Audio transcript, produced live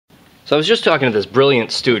So I was just talking to this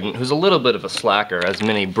brilliant student who's a little bit of a slacker, as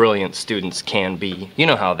many brilliant students can be. You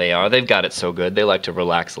know how they are. They've got it so good. They like to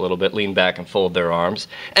relax a little bit, lean back and fold their arms.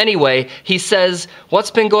 Anyway, he says,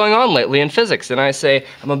 "What's been going on lately in physics?" And I say,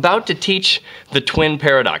 "I'm about to teach the twin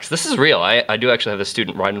paradox." This is real. I do actually have a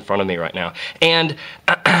student right in front of me right now. And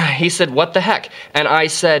he said, "What the heck?" And I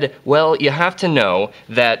said, "Well, you have to know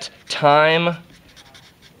that time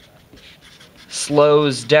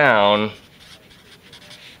slows down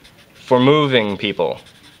for moving people.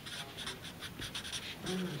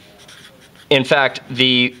 In fact,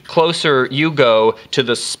 the closer you go to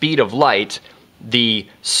the speed of light, the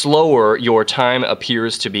slower your time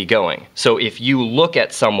appears to be going. So if you look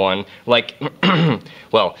at someone like,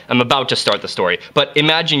 well, I'm about to start the story, but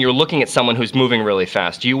imagine you're looking at someone who's moving really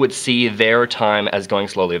fast. You would see their time as going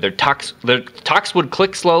slowly. Their talks would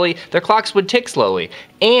click slowly, their clocks would tick slowly,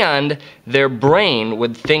 and their brain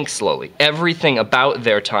would think slowly. Everything about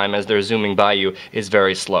their time as they're zooming by you is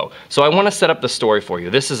very slow. So I want to set up the story for you.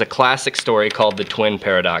 This is a classic story called the twin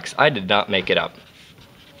paradox. I did not make it up.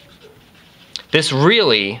 This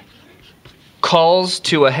really calls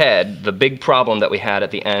to a head the big problem that we had at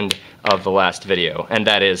the end of the last video, and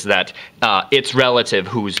that is that it's relative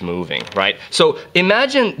who's moving, right? So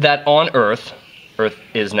imagine that on Earth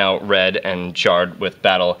is now red and charred with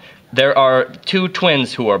battle, there are two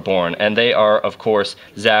twins who are born, and they are, of course,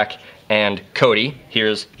 Zach and Cody.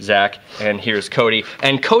 Here's Zach, and here's Cody.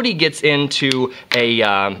 And Cody gets into a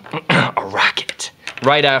rocket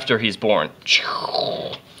right after he's born.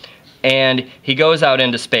 And he goes out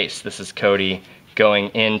into space. This is Cody going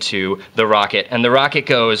into the rocket, and the rocket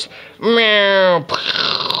goes meow.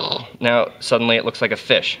 Now suddenly it looks like a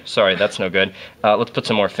fish. Sorry, that's no good. Let's put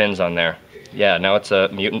some more fins on there. Yeah, now it's a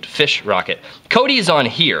mutant fish rocket. Cody's on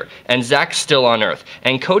here, and Zach's still on Earth.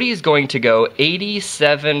 And Cody is going to go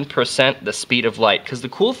 87% the speed of light, because the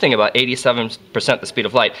cool thing about 87% the speed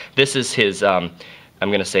of light, this is his I'm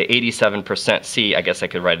going to say 87% c. I guess I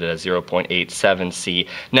could write it as 0.87 c.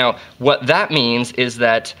 Now, what that means is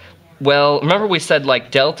that, well, remember we said like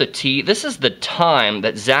delta t? This is the time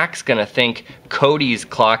that Zach's going to think Cody's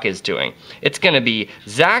clock is doing. It's going to be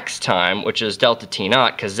Zach's time, which is delta t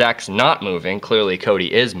naught, because Zach's not moving. Clearly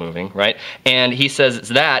Cody is moving, right? And he says it's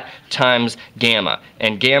that times gamma.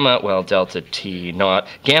 And gamma, well, delta t naught.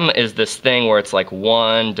 Gamma is this thing where it's like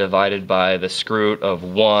 1 divided by the square root of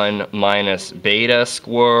 1 minus beta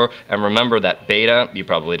square. And remember that beta, you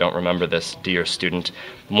probably don't remember this, dear student,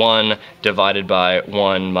 1 divided by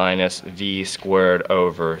 1 minus v squared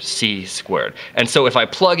over c squared. And so if I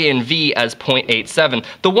plug in v as 0.87,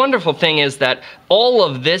 the wonderful thing is that all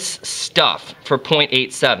of this stuff for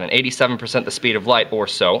 0.87, 87% the speed of light or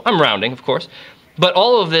so, I'm rounding of course, but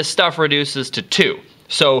all of this stuff reduces to 2.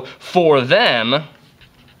 So for them,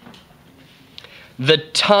 the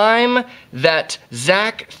time that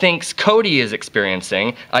Zach thinks Cody is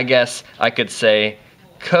experiencing, I guess I could say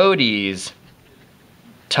Cody's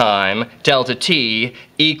time, delta t,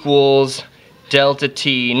 equals delta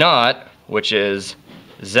t naught, which is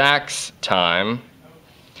Zach's time,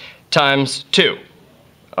 times 2.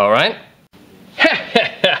 All right?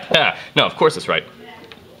 No, of course it's right.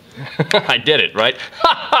 I did it, right?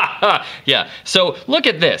 Yeah, so look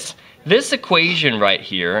at this. This equation right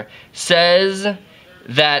here says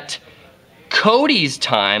that Cody's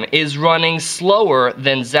time is running slower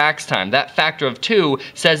than Zach's time. That factor of 2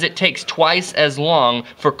 says it takes twice as long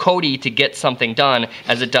for Cody to get something done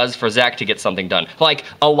as it does for Zach to get something done. Like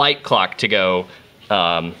a light clock to go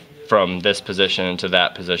from this position to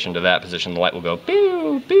that position to that position, the light will go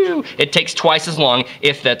pew, pew. It takes twice as long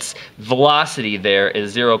if that's velocity there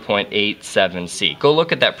is 0.87 c. Go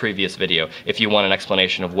look at that previous video if you want an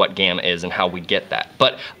explanation of what gamma is and how we get that.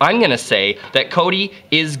 But I'm going to say that Cody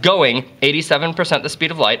is going 87% the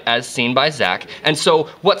speed of light as seen by Zach. And so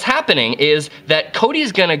what's happening is that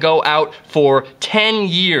Cody's going to go out for 10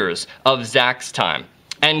 years of Zach's time.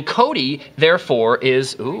 And Cody, therefore,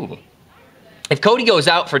 is, if Cody goes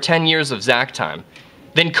out for 10 years of Zach time,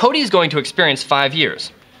 then Cody's going to experience 5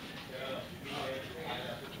 years.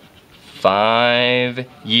 5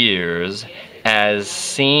 years as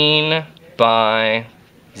seen by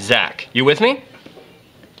Zach. You with me?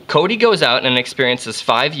 Cody goes out and experiences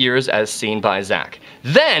 5 years as seen by Zach.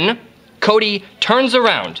 Then Cody turns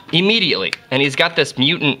around immediately, and he's got this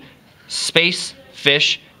mutant space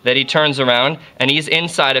fish that he turns around, and he's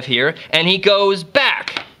inside of here, and he goes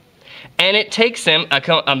back. And it takes him,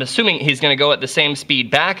 I'm assuming he's going to go at the same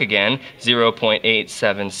speed back again,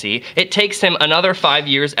 0.87 c. It takes him another 5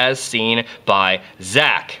 years as seen by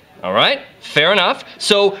Zach. All right? Fair enough.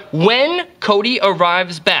 So when Cody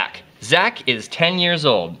arrives back, Zach is 10 years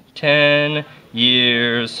old. 10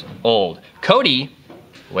 years old. Cody,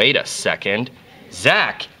 wait a second,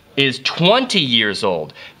 Zach is 20 years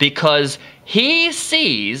old because he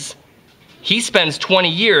spends 20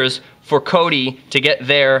 years for Cody to get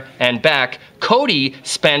there and back. Cody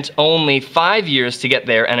spent only 5 years to get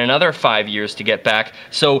there and another 5 years to get back.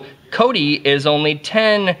 So Cody is only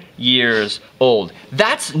 10 years old.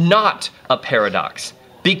 That's not a paradox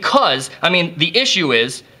because, I mean, the issue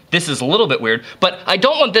is, this is a little bit weird, but I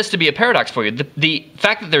don't want this to be a paradox for you. The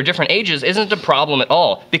fact that they're different ages isn't a problem at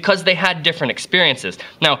all because they had different experiences.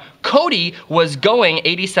 Now, Cody was going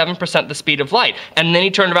 87% the speed of light, and then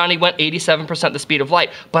he turned around and he went 87% the speed of light.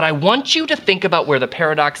 But I want you to think about where the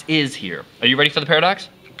paradox is here. Are you ready for the paradox?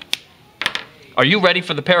 Are you ready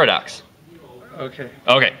for the paradox? Okay.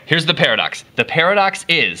 Okay, here's the paradox. The paradox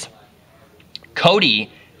is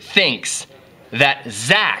Cody thinks that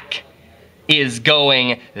Zach is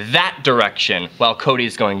going that direction while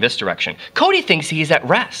Cody's going this direction. Cody thinks he's at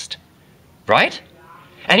rest, right?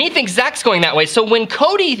 And he thinks Zach's going that way. So when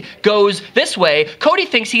Cody goes this way, Cody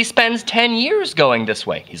thinks he spends 10 years going this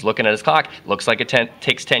way. He's looking at his clock, looks like it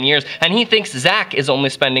takes 10 years, and he thinks Zach is only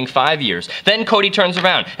spending 5 years. Then Cody turns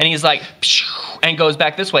around and he's like, and goes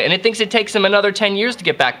back this way. And it thinks it takes him another 10 years to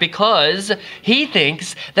get back because he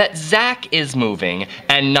thinks that Zach is moving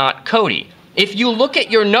and not Cody. If you look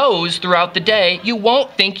at your nose throughout the day, you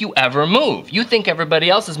won't think you ever move. You think everybody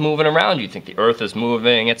else is moving around. You think the earth is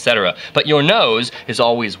moving, etc. But your nose is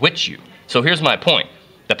always with you. So here's my point.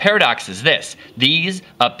 The paradox is this. These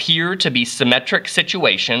appear to be symmetric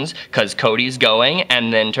situations because Cody's going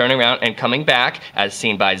and then turning around and coming back as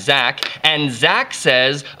seen by Zach. And Zach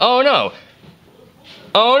says, oh no,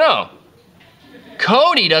 oh no.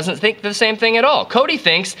 Cody doesn't think the same thing at all. Cody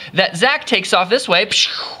thinks that Zach takes off this way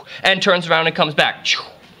and turns around and comes back.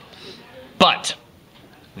 But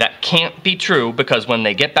that can't be true because when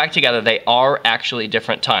they get back together, they are actually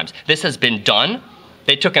different times. This has been done.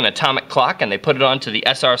 They took an atomic clock and they put it onto the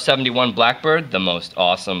SR-71 Blackbird, the most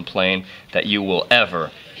awesome plane that you will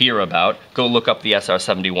ever hear about. Go look up the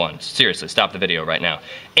SR-71. Seriously, stop the video right now.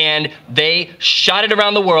 And they shot it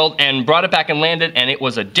around the world and brought it back and landed, and it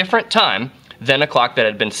was a different time than a clock that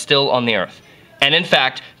had been still on the Earth. And in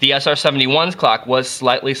fact, the SR-71's clock was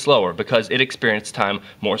slightly slower because it experienced time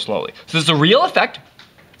more slowly. So there's a real effect,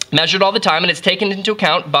 measured all the time, and it's taken into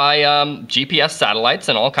account by GPS satellites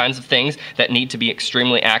and all kinds of things that need to be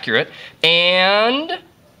extremely accurate. And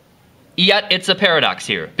yet it's a paradox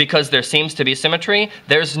here because there seems to be symmetry.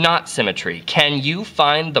 There's not symmetry. Can you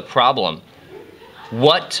find the problem?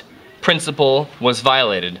 What principle was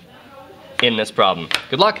violated in this problem?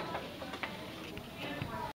 Good luck.